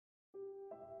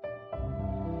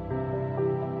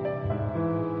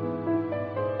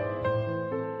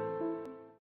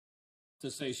To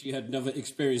say she had never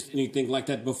experienced anything like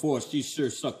that before, she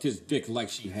sure sucked his dick like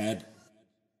she had.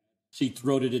 She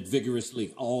throated it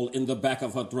vigorously, all in the back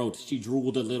of her throat. She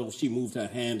drooled a little, she moved her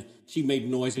hand, she made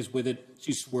noises with it,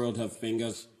 she swirled her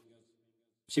fingers.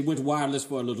 She went wireless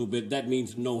for a little bit, that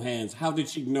means no hands. How did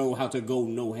she know how to go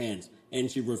no hands?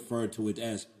 And she referred to it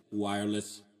as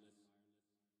wireless.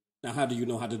 Now, how do you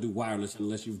know how to do wireless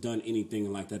unless you've done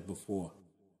anything like that before?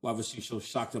 Why was she so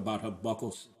shocked about her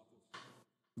buckles,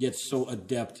 yet so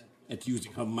adept at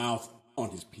using her mouth on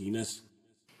his penis?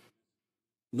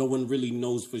 No one really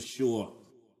knows for sure,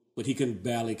 but he can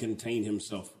barely contain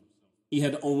himself. He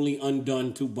had only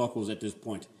undone 2 buckles at this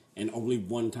point, and only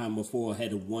one time before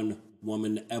had one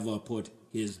woman ever put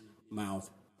his mouth,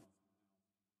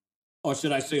 or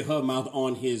should I say her mouth,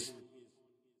 on his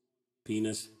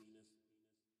penis.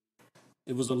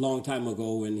 It was a long time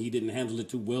ago, and he didn't handle it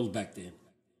too well back then.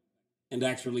 And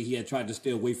actually, he had tried to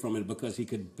stay away from it because he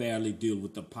could barely deal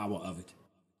with the power of it.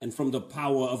 And from the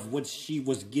power of what she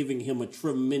was giving him, a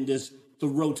tremendous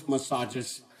throat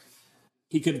massages,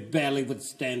 he could barely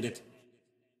withstand it.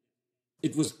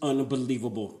 It was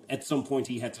unbelievable. At some point,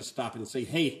 he had to stop and say,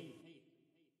 "Hey,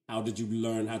 how did you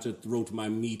learn how to throat my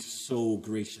meat so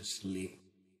graciously?"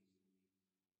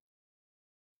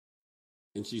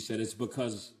 And she said, "It's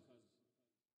because